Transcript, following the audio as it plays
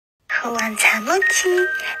Who wants a mochi?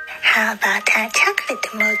 How about a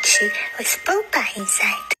chocolate mochi with boba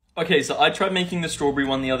inside? Okay, so I tried making the strawberry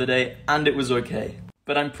one the other day and it was okay.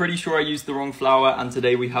 But I'm pretty sure I used the wrong flour and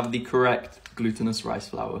today we have the correct glutinous rice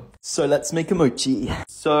flour. So let's make a mochi.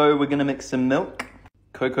 So we're gonna mix some milk,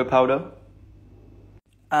 cocoa powder,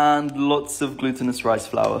 and lots of glutinous rice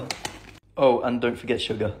flour. Oh, and don't forget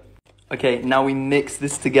sugar. Okay, now we mix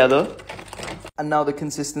this together. And now the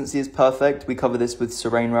consistency is perfect. We cover this with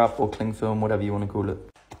saran wrap or cling film, whatever you want to call it.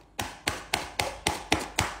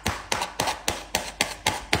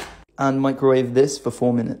 And microwave this for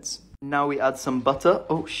 4 minutes. Now we add some butter.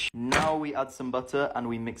 Now we add some butter and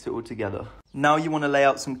we mix it all together. Now you want to lay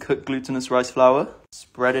out some cooked glutinous rice flour.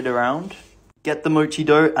 Spread it around. Get the mochi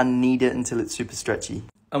dough and knead it until it's super stretchy.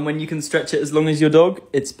 And when you can stretch it as long as your dog,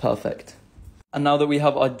 it's perfect. And now that we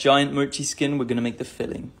have our giant mochi skin, we're going to make the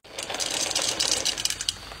filling.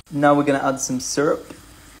 Now we're going to add some syrup,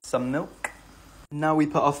 some milk. Now we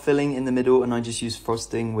put our filling in the middle and I just use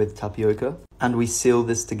frosting with tapioca. And we seal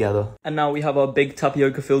this together. And now we have our big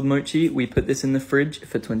tapioca filled mochi. We put this in the fridge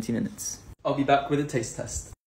for 20 minutes. I'll be back with a taste test.